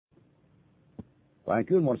Thank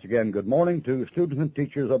you, and once again, good morning to students and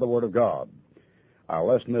teachers of the Word of God. Our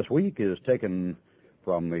lesson this week is taken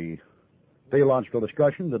from the theological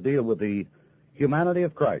discussion to deal with the humanity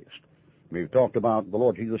of Christ. We've talked about the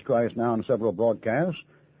Lord Jesus Christ now in several broadcasts,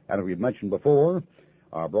 and as we've mentioned before,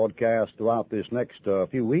 our broadcast throughout this next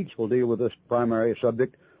few weeks will deal with this primary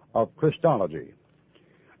subject of Christology.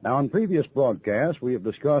 Now, in previous broadcasts, we have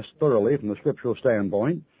discussed thoroughly from the scriptural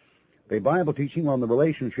standpoint the Bible teaching on the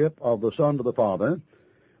relationship of the Son to the Father,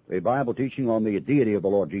 the Bible teaching on the deity of the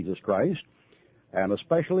Lord Jesus Christ, and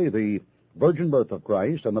especially the virgin birth of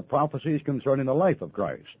Christ and the prophecies concerning the life of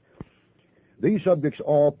Christ. These subjects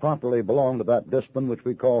all properly belong to that discipline which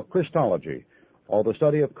we call Christology, or the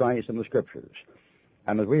study of Christ in the Scriptures.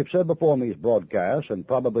 And as we have said before in these broadcasts, and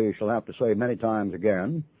probably shall have to say many times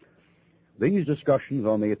again, these discussions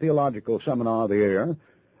on the theological seminar of the air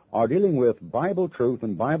are dealing with Bible truth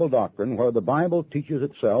and Bible doctrine where the Bible teaches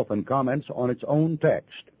itself and comments on its own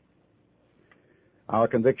text. Our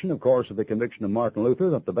conviction, of course, is the conviction of Martin Luther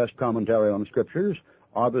that the best commentary on the Scriptures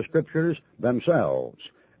are the Scriptures themselves,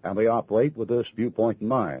 and we operate with this viewpoint in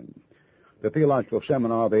mind. The Theological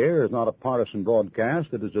Seminar of the Air is not a partisan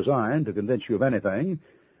broadcast that is designed to convince you of anything,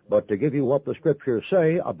 but to give you what the Scriptures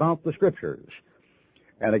say about the Scriptures.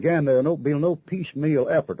 And again, there will be no piecemeal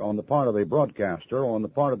effort on the part of the broadcaster or on the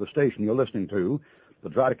part of the station you're listening to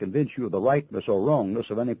try to convince you of the rightness or wrongness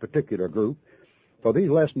of any particular group, for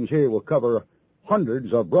these lessons here will cover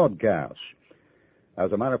hundreds of broadcasts.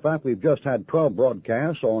 As a matter of fact, we've just had 12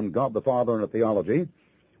 broadcasts on God the Father and the theology.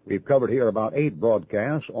 We've covered here about 8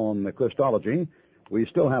 broadcasts on the Christology. We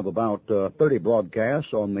still have about 30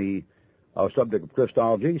 broadcasts on the subject of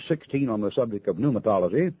Christology, 16 on the subject of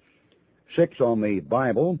pneumatology, 6 on the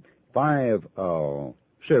Bible, 5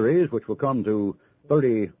 series, which will come to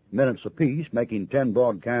 30 minutes apiece, making 10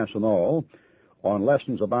 broadcasts in all, on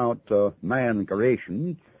lessons about man and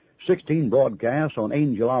creation, 16 broadcasts on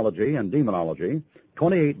angelology and demonology,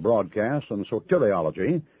 28 broadcasts on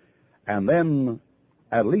soteriology, and then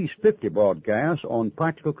at least 50 broadcasts on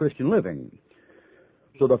practical Christian living.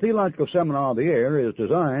 So the Theological Seminar of the Air is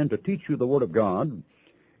designed to teach you the Word of God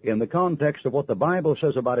in the context of what the Bible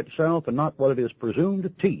says about itself and not what it is presumed to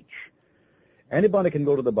teach. Anybody can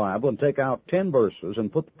go to the Bible and take out 10 verses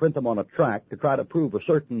and print them on a tract to try to prove a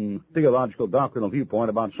certain theological doctrinal viewpoint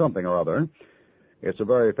about something or other. It's a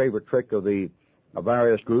very favorite trick of the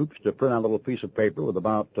various groups to print out a little piece of paper with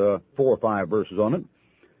about 4 or 5 verses on it,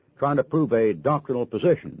 trying to prove a doctrinal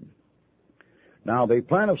position. Now, the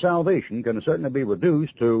plan of salvation can certainly be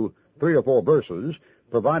reduced to 3 or 4 verses,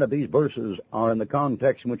 provided these verses are in the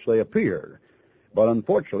context in which they appear. But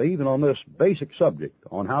unfortunately, even on this basic subject,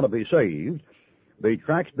 on how to be saved, the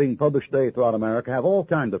tracts being published today throughout America have all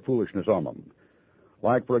kinds of foolishness on them.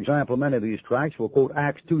 Like, for example, many of these tracts will quote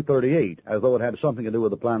Acts 2:38 as though it had something to do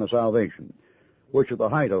with the plan of salvation, which is the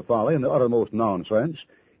height of folly and the uttermost nonsense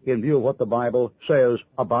in view of what the Bible says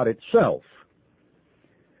about itself.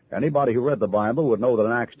 Anybody who read the Bible would know that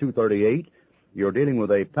in Acts 2:38, you're dealing with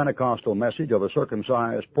a Pentecostal message of a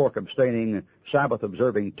circumcised, pork-abstaining,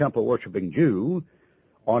 Sabbath-observing, temple-worshiping Jew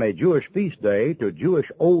on a Jewish feast day to Jewish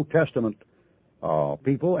Old Testament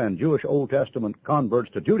people and Jewish Old Testament converts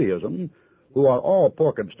to Judaism who are all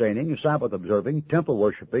pork-abstaining, Sabbath-observing,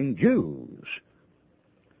 temple-worshiping Jews.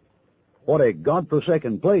 What a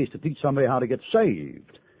God-forsaken place to teach somebody how to get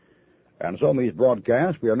saved. And so in these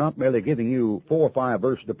broadcasts, we are not merely giving you 4 or 5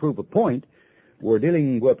 verses to prove a point. We're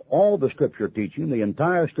dealing with all the Scripture teaching, the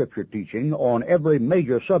entire Scripture teaching, on every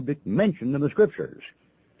major subject mentioned in the Scriptures.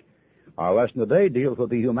 Our lesson today deals with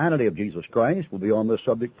the humanity of Jesus Christ. We'll be on this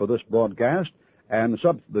subject for this broadcast and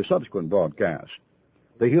the subsequent broadcast.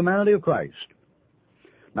 The humanity of Christ.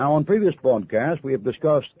 Now, on previous broadcasts, we have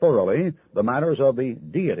discussed thoroughly the matters of the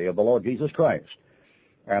deity of the Lord Jesus Christ.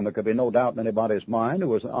 And there could be no doubt in anybody's mind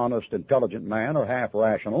who is an honest, intelligent man or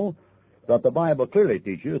half-rational that the Bible clearly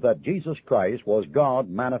teaches that Jesus Christ was God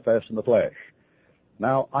manifest in the flesh.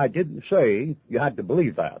 Now, I didn't say you had to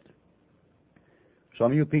believe that.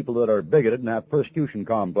 Some of you people that are bigoted and have persecution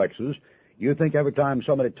complexes, you think every time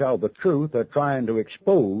somebody tells the truth, they're trying to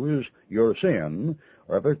expose your sin,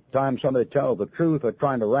 or every time somebody tells the truth, they're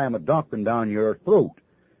trying to ram a doctrine down your throat.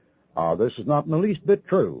 This is not in the least bit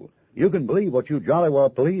true. You can believe what you jolly well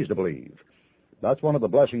please to believe. That's one of the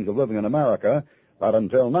blessings of living in America, that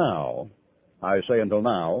until now, I say until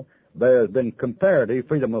now, there has been comparative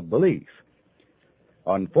freedom of belief.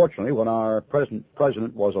 Unfortunately, when our present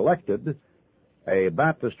president was elected, a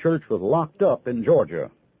Baptist church was locked up in Georgia.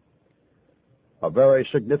 A very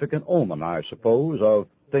significant omen, I suppose, of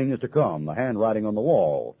things to come, the handwriting on the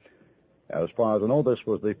wall. As far as I know, this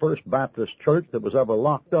was the first Baptist church that was ever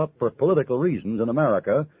locked up for political reasons in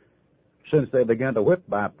America since they began to whip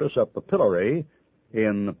Baptists up the pillory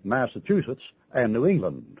in Massachusetts and New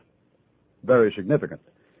England. Very significant.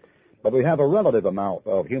 But we have a relative amount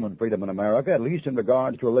of human freedom in America, at least in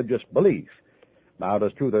regards to religious belief. Now, it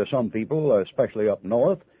is true there are some people, especially up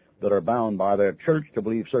north, that are bound by their church to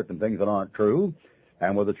believe certain things that aren't true.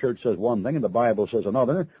 And where the church says one thing and the Bible says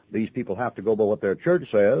another, these people have to go by what their church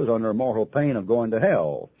says under mortal pain of going to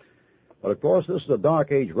hell. But, of course, this is a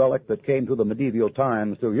Dark Age relic that came through the medieval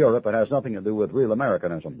times through Europe. It has nothing to do with real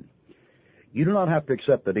Americanism. You do not have to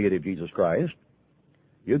accept the deity of Jesus Christ.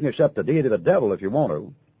 You can accept the deity of the devil if you want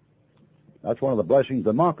to. That's one of the blessings of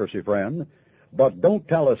democracy, friend. But don't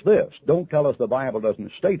tell us this. Don't tell us the Bible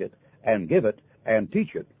doesn't state it and give it and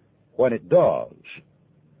teach it when it does.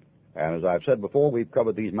 And as I've said before, we've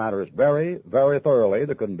covered these matters very, very thoroughly.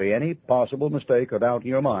 There couldn't be any possible mistake or doubt in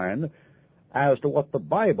your mind as to what the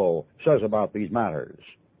Bible says about these matters.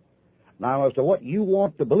 Now, as to what you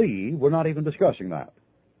want to believe, we're not even discussing that.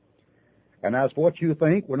 And as for what you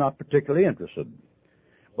think, we're not particularly interested.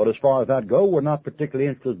 But as far as that goes, we're not particularly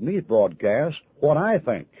interested in these broadcasts, what I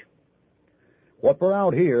think. What we're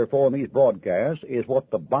out here for in these broadcasts is what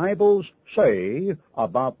the Bibles say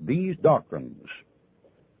about these doctrines.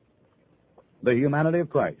 The humanity of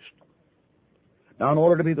Christ. Now, in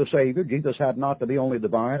order to be the Savior, Jesus had not to be only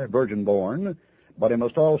divine and virgin-born, but he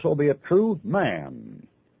must also be a true man.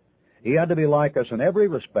 He had to be like us in every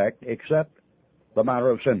respect except the matter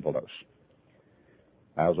of sinfulness.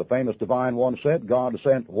 As a famous divine once said, God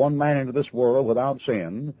sent one man into this world without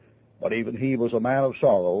sin, but even he was a man of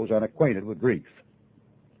sorrows and acquainted with grief.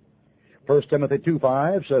 1 Timothy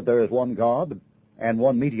 2:5 said there is one God and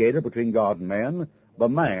one mediator between God and men, the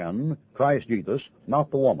man, Christ Jesus,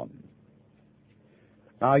 not the woman.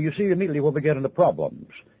 Now, you see, immediately we'll get into problems.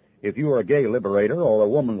 If you are a gay liberator or a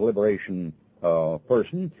woman's liberation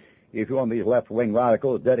person, if you're one of these left-wing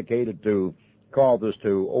radicals dedicated to causes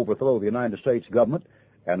to overthrow the United States government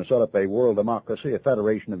and to set up a world democracy, a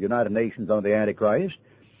federation of United Nations under the Antichrist,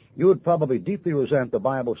 you would probably deeply resent the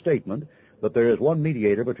Bible statement that there is one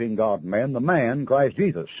mediator between God and man, the man, Christ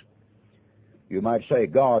Jesus. You might say,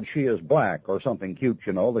 God, she is black, or something cute,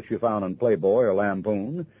 you know, that you found in Playboy or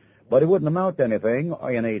Lampoon, but it wouldn't amount to anything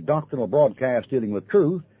in a doctrinal broadcast dealing with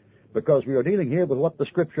truth, because we are dealing here with what the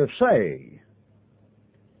Scriptures say.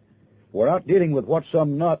 We're not dealing with what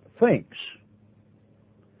some nut thinks.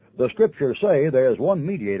 The Scriptures say there is one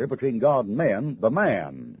mediator between God and men, the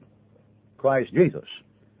man, Christ Jesus.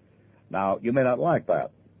 Now, you may not like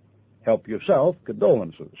that. Help yourself,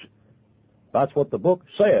 condolences. That's what the book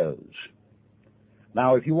says.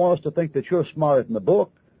 Now, if you want us to think that you're smarter than the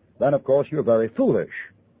book, then, of course, you're very foolish.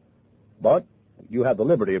 But you have the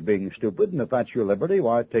liberty of being stupid, and if that's your liberty,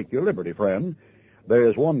 why, take your liberty, friend. There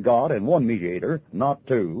is one God and one mediator, not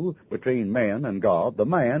two, between man and God, the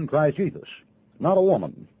man, Christ Jesus, not a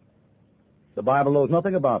woman. The Bible knows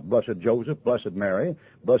nothing about blessed Joseph, blessed Mary,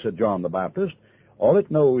 blessed John the Baptist. All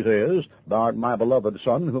it knows is, thou art my beloved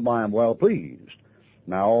Son, whom I am well pleased.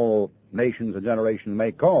 Now, all nations and generations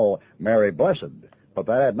may call Mary blessed, but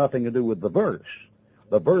that had nothing to do with the verse.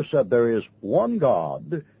 The verse said there is one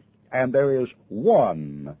God, and there is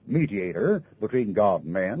one mediator between God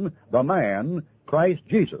and men, the man, Christ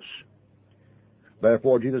Jesus.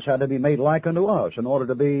 Therefore, Jesus had to be made like unto us in order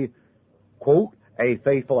to be, quote, a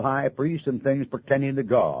faithful high priest in things pertaining to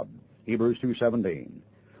God. Hebrews 2:17.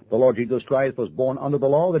 The Lord Jesus Christ was born under the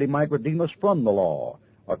law that he might redeem us from the law,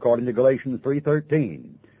 according to Galatians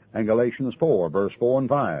 3:13 and Galatians 4, verse 4 and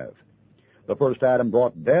 5. The first Adam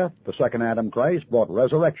brought death, the second Adam, Christ, brought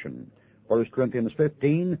resurrection. 1 Corinthians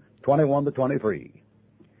 15:21-23.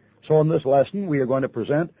 So in this lesson, we are going to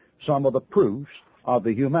present some of the proofs of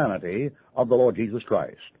the humanity of the Lord Jesus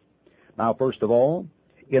Christ. Now, first of all,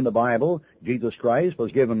 in the Bible, Jesus Christ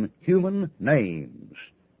was given human names.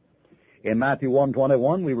 In Matthew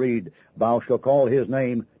 1:21, we read, thou shalt call his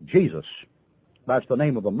name Jesus. That's the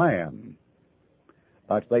name of a man.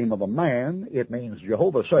 That's the name of a man. It means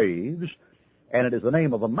Jehovah saves, and it is the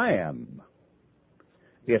name of a man.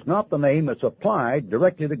 It's not the name that's applied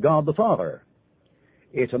directly to God the Father.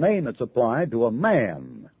 It's a name that's applied to a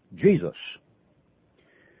man, Jesus.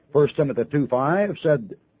 1 Timothy 2:5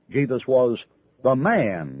 said Jesus was the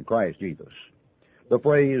man, Christ Jesus. The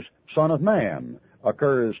phrase Son of Man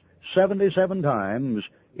occurs 77 times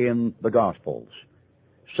in the Gospels.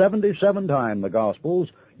 77 times in the Gospels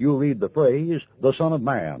you read the phrase the Son of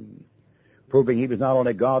Man, proving he was not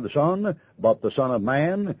only God the Son, but the Son of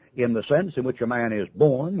Man in the sense in which a man is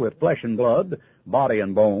born with flesh and blood, body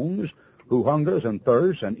and bones, who hungers and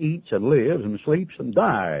thirsts and eats and lives and sleeps and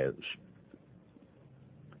dies.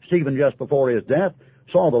 Stephen, just before his death,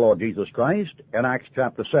 saw the Lord Jesus Christ in Acts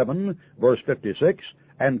chapter 7, verse 56,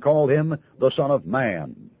 and called him the Son of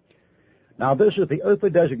Man. Now, this is the earthly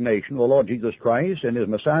designation of the Lord Jesus Christ in his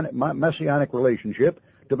messianic relationship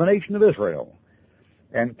to the nation of Israel.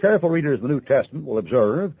 And careful readers of the New Testament will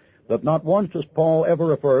observe that not once does Paul ever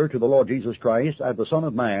refer to the Lord Jesus Christ as the Son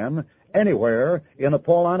of Man anywhere in a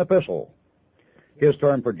Pauline epistle. His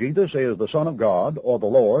term for Jesus is the Son of God, or the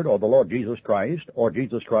Lord Jesus Christ, or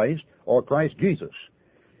Jesus Christ, or Christ Jesus.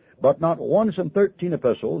 But not once in 13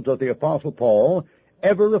 epistles does the Apostle Paul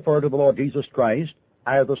ever refer to the Lord Jesus Christ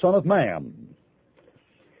as the Son of Man.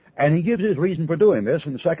 And he gives his reason for doing this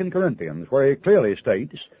in 2 Corinthians, where he clearly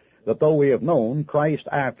states that though we have known Christ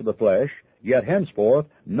after the flesh, yet henceforth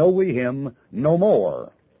know we him no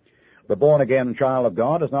more. The born-again child of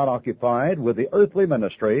God is not occupied with the earthly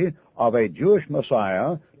ministry of a Jewish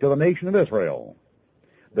Messiah to the nation of Israel.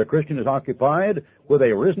 The Christian is occupied with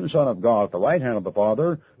a risen Son of God at the right hand of the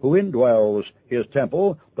Father, who indwells his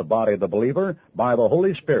temple, the body of the believer, by the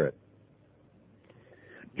Holy Spirit.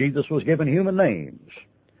 Jesus was given human names.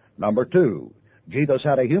 Number 2, Jesus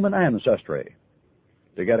had a human ancestry.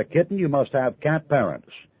 To get a kitten, you must have cat parents.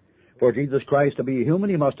 For Jesus Christ to be a human,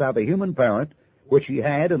 he must have a human parent, which he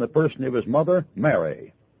had in the person of his mother,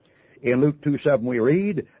 Mary. In Luke 2:7 we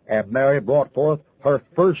read, and Mary brought forth her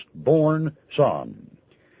firstborn son.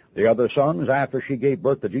 The other sons, after she gave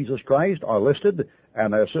birth to Jesus Christ, are listed,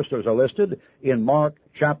 and their sisters are listed in Mark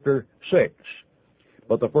chapter 6.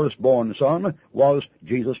 But the firstborn son was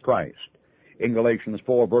Jesus Christ. In Galatians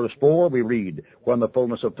 4, verse 4, we read, when the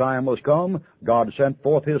fullness of time was come, God sent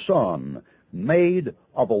forth his Son, made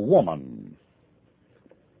of a woman.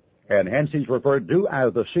 And hence he's referred to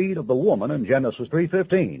as the seed of the woman in Genesis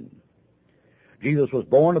 3:15. Jesus was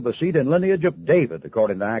born of the seed and lineage of David,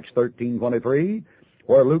 according to Acts 13:23,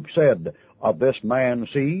 where Luke said, of this man's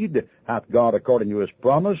seed hath God, according to his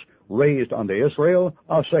promise, raised unto Israel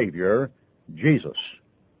a Savior, Jesus.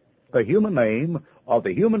 The human name of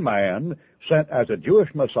the human man sent as a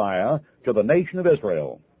Jewish Messiah to the nation of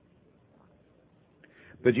Israel.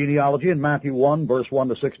 The genealogy in Matthew 1, verse 1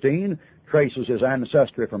 to 16, traces his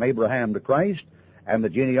ancestry from Abraham to Christ, and the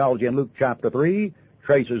genealogy in Luke chapter 3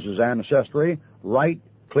 traces his ancestry right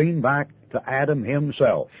clean back to Adam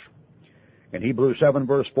himself. In Hebrews 7,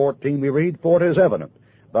 verse 14, we read, for it is evident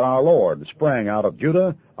that our Lord sprang out of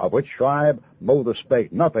Judah, of which tribe Moses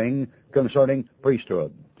spake nothing concerning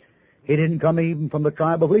priesthood. He didn't come even from the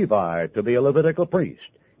tribe of Levi to be a Levitical priest.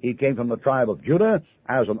 He came from the tribe of Judah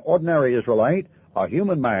as an ordinary Israelite, a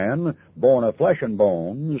human man, born of flesh and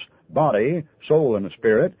bones, body, soul, and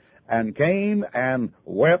spirit, and came and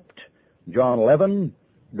wept, John 11,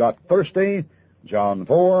 got thirsty, John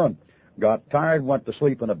 4, got tired, went to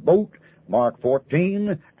sleep in a boat, Mark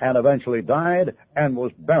 14, and eventually died and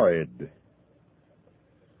was buried.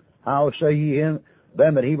 How say ye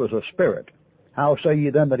then that he was a spirit? How say ye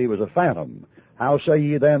then that he was a phantom? How say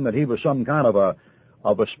ye then that he was some kind of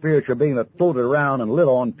a spiritual being that floated around and lit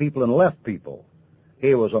on people and left people?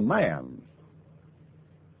 He was a man.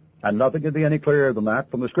 And nothing could be any clearer than that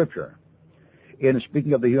from the Scripture. In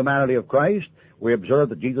speaking of the humanity of Christ, we observe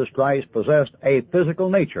that Jesus Christ possessed a physical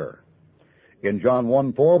nature. In John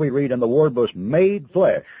 1:4 we read, and the Word was made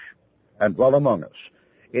flesh and dwelt among us.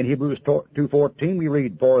 In Hebrews 2:14 we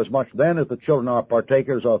read, for as much then as the children are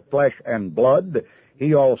partakers of flesh and blood,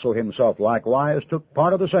 he also himself likewise took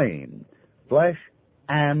part of the same, flesh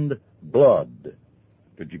and blood.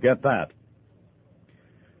 Did you get that?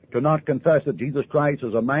 To not confess that Jesus Christ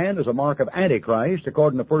is a man is a mark of Antichrist,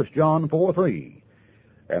 according to 1 John 4:3.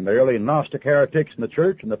 And the early Gnostic heretics in the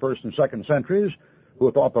church in the 1st and 2nd centuries,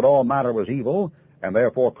 who thought that all matter was evil, and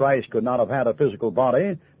therefore Christ could not have had a physical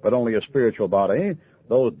body, but only a spiritual body,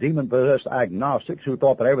 those demon-possessed agnostics who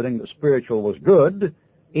thought that everything that's spiritual was good,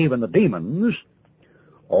 even the demons.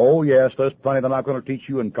 Oh, yes, there's plenty they're not going to teach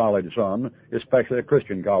you in college, son, especially a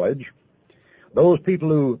Christian college. Those people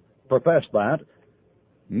who profess that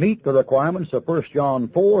meet the requirements of 1 John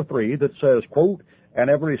 4:3 that says, quote, and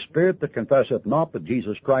every spirit that confesseth not that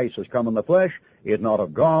Jesus Christ has come in the flesh is not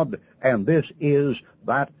of God, and this is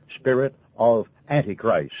that spirit of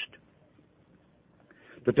Antichrist.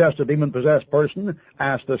 To test a demon-possessed person,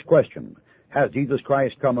 ask this question, has Jesus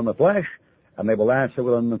Christ come in the flesh? And they will answer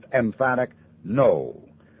with an emphatic no.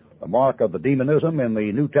 The mark of the demonism in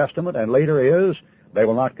the New Testament and later is they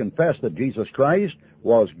will not confess that Jesus Christ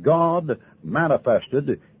was God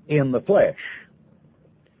manifested in the flesh.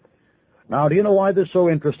 Now, do you know why this is so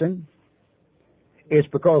interesting? It's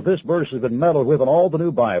because this verse has been meddled with in all the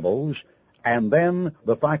new Bibles, and then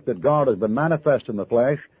the fact that God has been manifest in the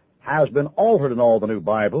flesh has been altered in all the new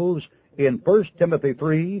Bibles in 1 Timothy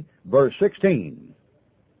 3, verse 16.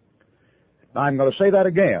 Now, I'm going to say that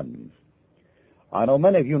again. I know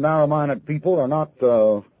many of you narrow-minded people are not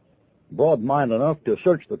broad-minded enough to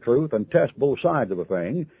search the truth and test both sides of a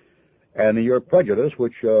thing, and your prejudice,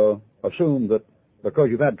 which assume that because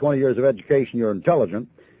you've had 20 years of education you're intelligent,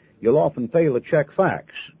 you'll often fail to check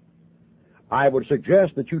facts. I would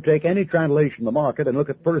suggest that you take any translation in the market and look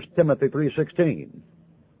at 1 Timothy 3:16.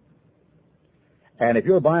 And if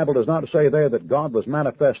your Bible does not say there that God was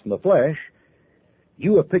manifest in the flesh,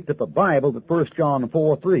 you have picked up a Bible that 1 John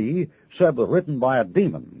 4:3 said was written by a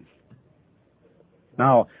demon.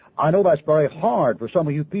 Now, I know that's very hard for some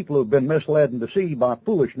of you people who've been misled and deceived by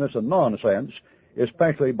foolishness and nonsense,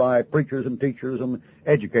 especially by preachers and teachers and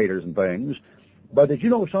educators and things. But did you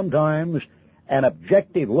know sometimes an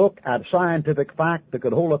objective look at scientific fact that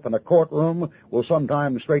could hold up in a courtroom will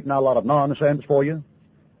sometimes straighten out a lot of nonsense for you?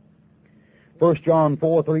 1 John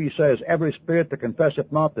 4:3 says, every spirit that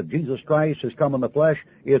confesseth not that Jesus Christ is come in the flesh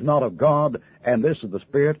is not of God, and this is the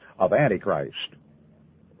spirit of Antichrist.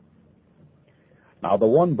 Now, the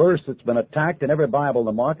one verse that's been attacked in every Bible in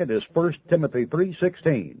the market is 1 Timothy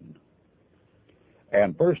 3:16.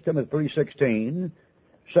 And 1 Timothy 3:16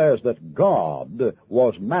 says that God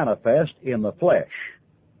was manifest in the flesh.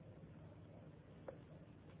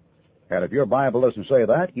 And if your Bible doesn't say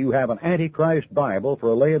that, you have an Antichrist Bible for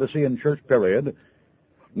a Laodicean church period,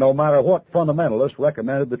 no matter what fundamentalist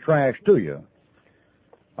recommended the trash to you.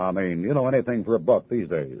 I mean, you know, anything for a buck these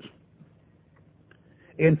days.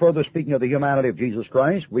 In further speaking of the humanity of Jesus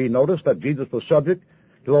Christ, we notice that Jesus was subject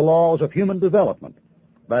to the laws of human development.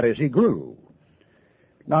 That is, he grew.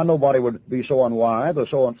 Now, nobody would be so unwise or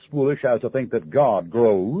so foolish as to think that God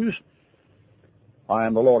grows. I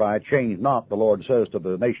am the Lord, I change not, the Lord says to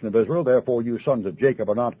the nation of Israel. Therefore, you sons of Jacob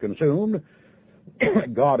are not consumed.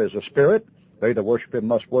 God is a spirit. They that worship him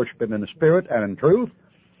must worship him in the spirit and in truth.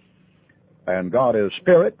 And God is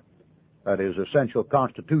spirit. That is, essential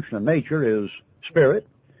constitution of nature is spirit.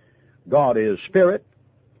 God is spirit.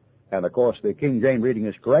 And, of course, the King James reading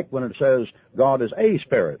is correct when it says God is a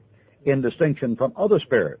spirit, in distinction from other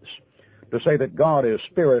spirits. To say that God is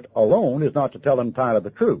spirit alone is not to tell entirely the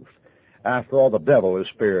truth. After all, the devil is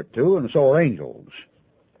spirit too, and so are angels.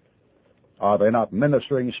 Are they not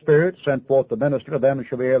ministering spirits sent forth to minister to them and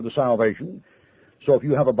shall be heirs of salvation? So if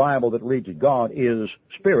you have a Bible that reads that God is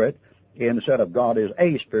spirit instead of God is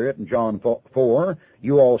a spirit in John 4,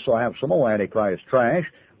 you also have some more Antichrist trash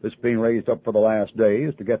that's being raised up for the last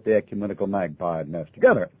days to get the ecumenical magpie nest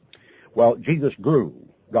together. Well, Jesus grew.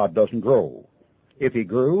 God doesn't grow. If he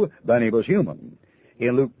grew, then he was human.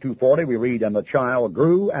 In Luke 2:40, we read, and the child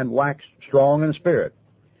grew and waxed strong in spirit.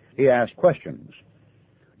 He asked questions.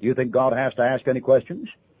 Do you think God has to ask any questions?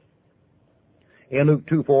 In Luke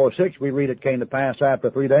 2:4-6, we read, it came to pass after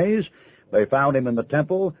 3 days, they found him in the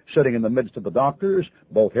temple, sitting in the midst of the doctors,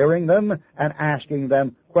 both hearing them and asking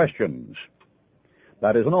them questions.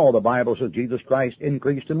 That isn't all. The Bible says Jesus Christ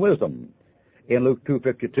increased in wisdom. In Luke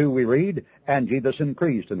 2:52, we read, and Jesus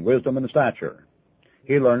increased in wisdom and stature.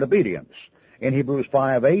 He learned obedience. In Hebrews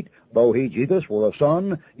 5:8, though he, Jesus, were a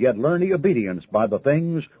son, yet learned he obedience by the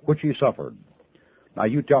things which he suffered. Now,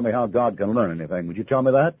 you tell me how God can learn anything. Would you tell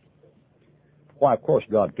me that? Why, of course,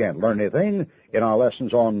 God can't learn anything. In our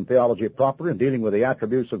lessons on theology proper and dealing with the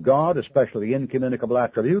attributes of God, especially the incommunicable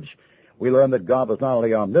attributes, we learn that God was not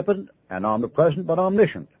only omnipotent and omnipresent, but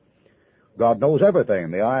omniscient. God knows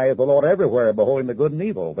everything. The eye of the Lord everywhere, beholding the good and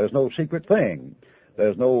evil. There's no secret thing.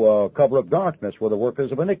 There's no cover of darkness where the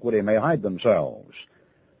workers of iniquity may hide themselves.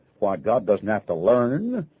 Why, God doesn't have to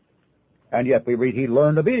learn, and yet we read he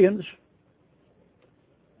learned obedience.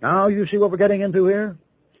 Now, you see what we're getting into here?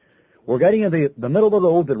 We're getting into the middle of the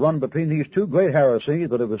road that run between these two great heresies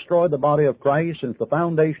that have destroyed the body of Christ since the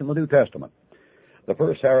foundation of the New Testament. The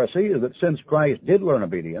first heresy is that since Christ did learn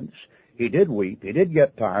obedience, he did weep, he did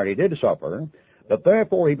get tired, he did suffer, that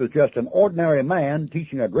therefore he was just an ordinary man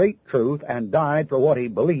teaching a great truth and died for what he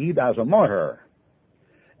believed as a martyr,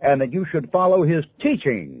 and that you should follow his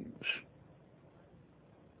teachings.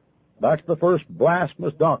 That's the first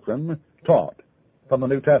blasphemous doctrine taught from the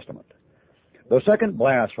New Testament. The second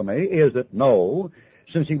blasphemy is that no,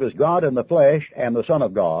 since he was God in the flesh and the Son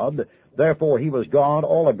of God, therefore he was God,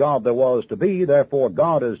 all of God there was to be, therefore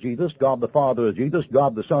God is Jesus, God the Father is Jesus,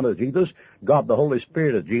 God the Son is Jesus, God the Holy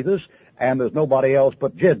Spirit is Jesus, and there's nobody else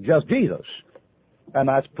but just Jesus. And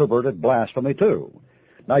that's perverted blasphemy too.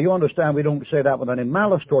 Now you understand we don't say that with any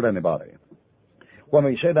malice toward anybody. When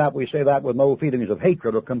we say that with no feelings of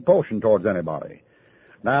hatred or compulsion towards anybody.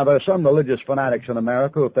 Now there's some religious fanatics in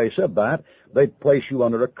America, if they said that, they'd place you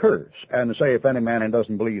under a curse and say if any man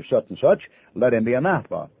doesn't believe such and such, let him be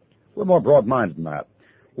anathema. We're more broad-minded than that.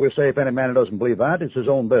 We'll say if any man doesn't believe that, it's his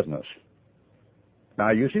own business. Now,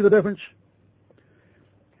 you see the difference?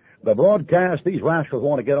 The broadcasts these rascals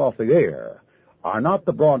want to get off the air are not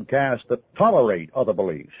the broadcasts that tolerate other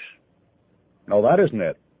beliefs. No, that isn't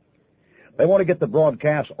it. They want to get the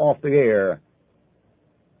broadcasts off the air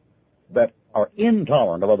that are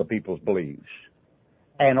intolerant of other people's beliefs.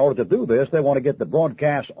 And in order to do this, they want to get the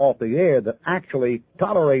broadcasts off the air that actually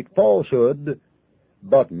tolerate falsehood,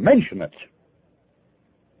 but mention it.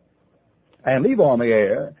 And leave on the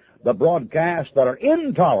air the broadcasts that are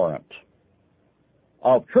intolerant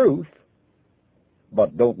of truth,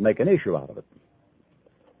 but don't make an issue out of it.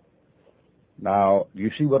 Now, do you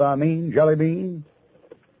see what I mean, Jelly Bean?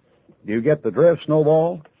 Do you get the drift,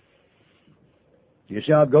 Snowball? Do you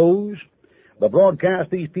see how it goes? The broadcast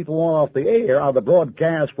these people want off the air are the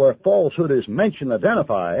broadcasts where falsehood is mentioned,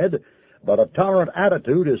 identified, but a tolerant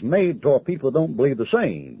attitude is made toward people who don't believe the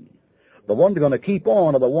same. The ones going to keep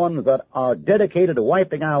on are the ones that are dedicated to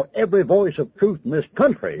wiping out every voice of truth in this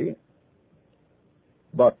country,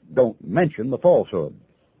 but don't mention the falsehood.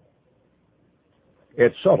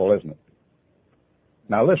 It's subtle, isn't it?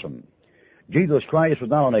 Now listen, Jesus Christ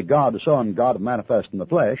was not only God the Son, God manifest in the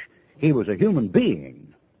flesh, he was a human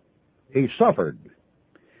being. He suffered.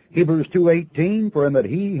 Hebrews 2:18, for in that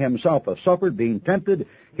he himself has suffered, being tempted,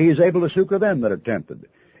 he is able to succor them that are tempted.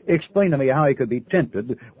 Explain to me how he could be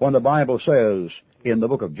tempted when the Bible says in the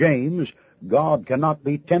book of James, God cannot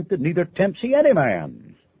be tempted, neither tempts he any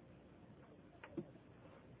man.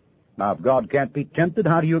 Now, if God can't be tempted,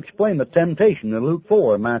 how do you explain the temptation in Luke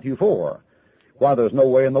 4 and Matthew 4? Why, there's no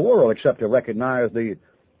way in the world except to recognize the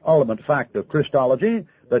ultimate fact of Christology,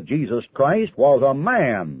 that Jesus Christ was a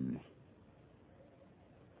man.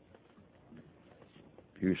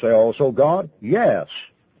 You say also God? Yes.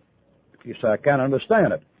 You say, I can't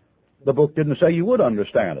understand it. The book didn't say you would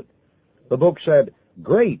understand it. The book said,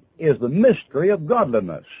 great is the mystery of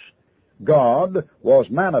godliness. God was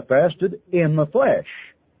manifested in the flesh.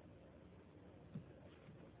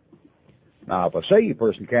 Now, if a saved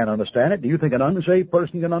person can't understand it, do you think an unsaved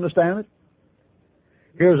person can understand it?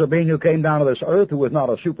 Here's a being who came down to this earth who was not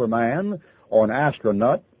a superman or an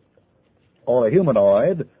astronaut or a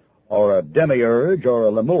humanoid or a demiurge or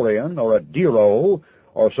a Lemurian or a Dero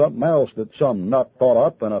or something else that some nut thought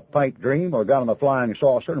up in a pipe dream or got on a flying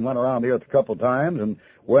saucer and went around the earth a couple of times and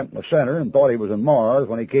went in the center and thought he was in Mars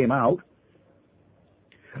when he came out.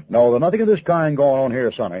 No, there's nothing of this kind going on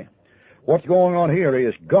here, Sonny. What's going on here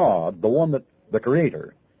is God, the one that, the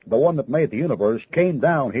Creator, the one that made the universe, came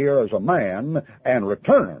down here as a man and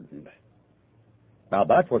returned. Now,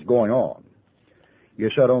 that's what's going on. You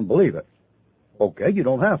said, I don't believe it. Okay, you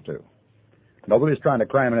don't have to. Nobody's trying to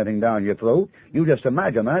cram anything down your throat. You just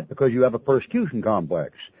imagine that because you have a persecution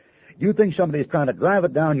complex. You think somebody's trying to drive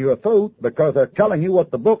it down your throat because they're telling you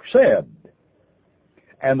what the book said.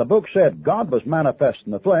 And the book said God was manifest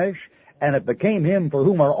in the flesh, and it became him for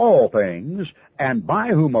whom are all things, and by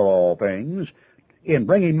whom are all things, in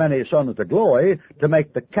bringing many sons to glory, to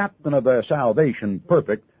make the captain of their salvation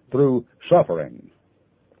perfect through suffering.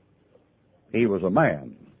 He was a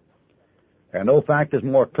man. And no fact is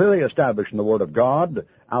more clearly established in the Word of God,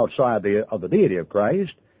 outside of the deity of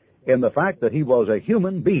Christ, in the fact that he was a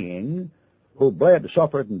human being who bled,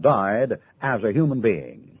 suffered, and died as a human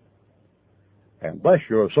being. And bless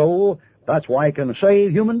your soul, that's why he can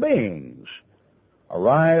save human beings.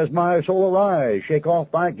 Arise, my soul, arise, shake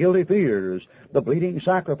off thy guilty fears. The bleeding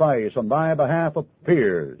sacrifice on thy behalf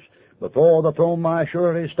appears. Before the throne my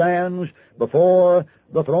surety stands, before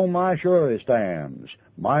the throne my surety stands.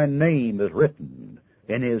 My name is written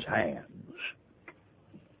in his hands.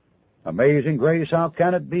 Amazing grace, how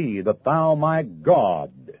can it be that thou, my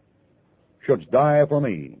God, shouldst die for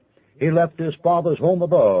me? He left his Father's home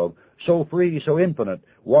above, so free, so infinite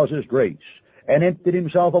was his grace, and emptied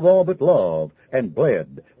himself of all but love, and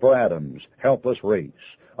bled for Adam's helpless race.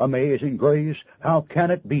 Amazing grace, how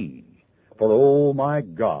can it be? For, oh my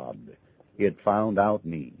God, it found out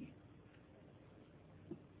me.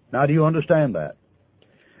 Now, do you understand that?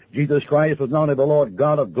 Jesus Christ was not only the Lord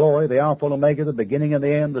God of glory, the Alpha and Omega, the beginning and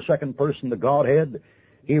the end, the second person, the Godhead.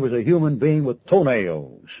 He was a human being with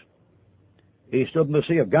toenails. He stood in the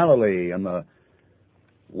Sea of Galilee, and the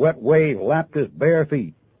wet wave lapped his bare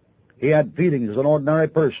feet. He had feelings as an ordinary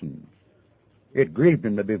person. It grieved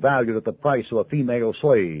him to be valued at the price of a female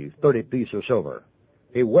slave, 30 pieces of silver.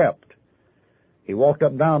 He wept. He walked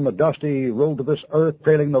up and down the dusty road to this earth,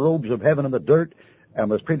 trailing the robes of heaven in the dirt, and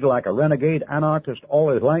was treated like a renegade anarchist all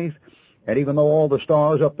his life. And even though all the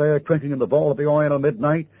stars up there twinkling in the vault of the Oriental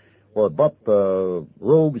midnight were but the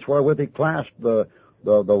robes wherewith he clasped the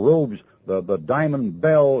robes the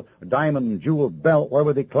diamond jeweled belt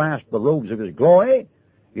wherewith he clasped the robes of his glory,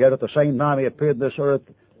 yet at the same time he appeared in this earth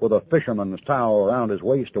with a fisherman's towel around his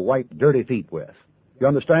waist to wipe dirty feet with. You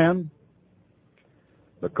understand?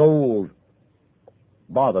 The cold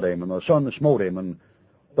bothered him, and the sun smote him, and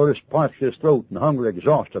thirst parched his throat, and hunger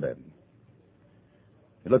exhausted him.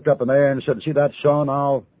 He looked up in the air and said, "See that sun?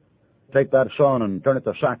 I'll take that sun and turn it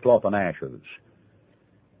to sackcloth and ashes."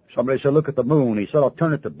 Somebody said, "Look at the moon." He said, "I'll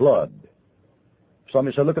turn it to blood."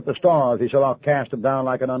 Somebody said, "Look at the stars." He said, "I'll cast them down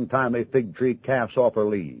like an untimely fig tree casts off her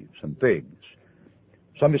leaves and figs."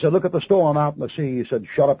 Somebody said, "Look at the storm out in the sea." He said,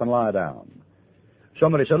 "Shut up and lie down."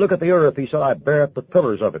 Somebody said, "Look at the earth." He said, "I bear up the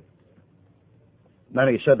pillars of it." Then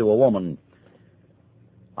he said to a woman,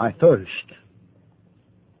 "I thirst."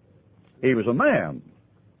 He was a man.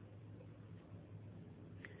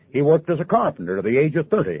 He worked as a carpenter to the age of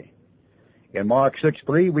 30. In Mark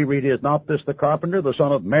 6:3, we read, "Is not this the carpenter, the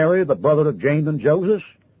son of Mary, the brother of James and Joseph?"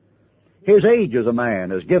 His age as a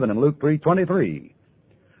man is given in Luke 3:23.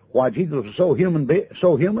 Why, Jesus was so human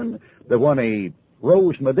that when he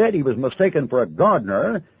rose from the dead, he was mistaken for a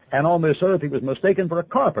gardener, and on this earth he was mistaken for a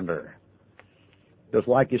carpenter. Just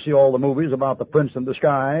like you see all the movies about the prince in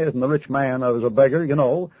disguise and the rich man that was a beggar, you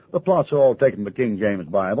know, the plots are all taken from the King James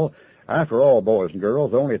Bible. After all, boys and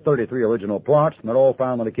girls, there are only 33 original plots, and they're all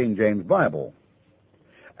found in the King James Bible.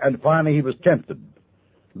 And finally, he was tempted.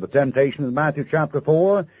 The temptation in Matthew chapter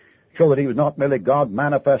 4 show that he was not merely God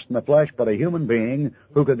manifest in the flesh, but a human being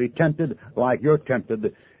who could be tempted like you're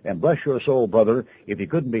tempted. And bless your soul, brother, if he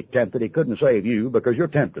couldn't be tempted, he couldn't save you because you're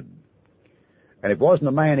tempted. And if he wasn't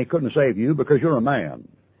a man, he couldn't save you because you're a man.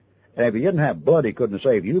 And if he didn't have blood, he couldn't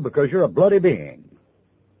save you because you're a bloody being.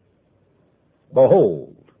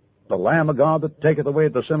 Behold, the Lamb of God that taketh away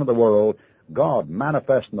the sin of the world, God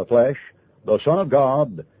manifest in the flesh, the Son of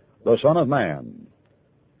God, the Son of Man.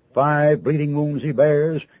 5 bleeding wounds he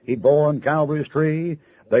bears, he bore on Calvary's tree.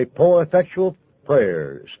 They pour effectual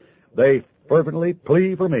prayers. They fervently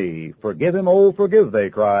plea for me. Forgive him, oh, forgive, they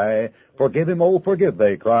cry. Forgive him, oh, forgive,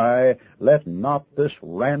 they cry. Let not this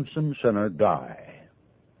ransomed sinner die.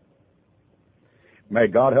 May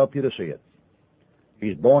God help you to see it.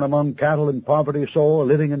 He's born among cattle in poverty sore,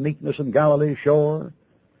 living in meekness in Galilee's shore.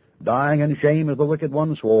 Dying in shame as the wicked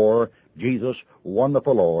one swore, Jesus,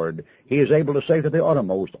 wonderful Lord, he is able to save to the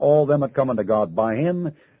uttermost all them that come unto God by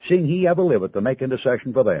him, seeing he ever liveth to make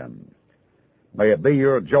intercession for them. May it be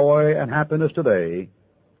your joy and happiness today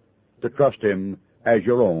to trust him as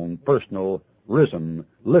your own personal, risen,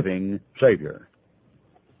 living Savior.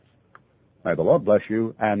 May the Lord bless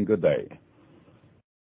you, and good day.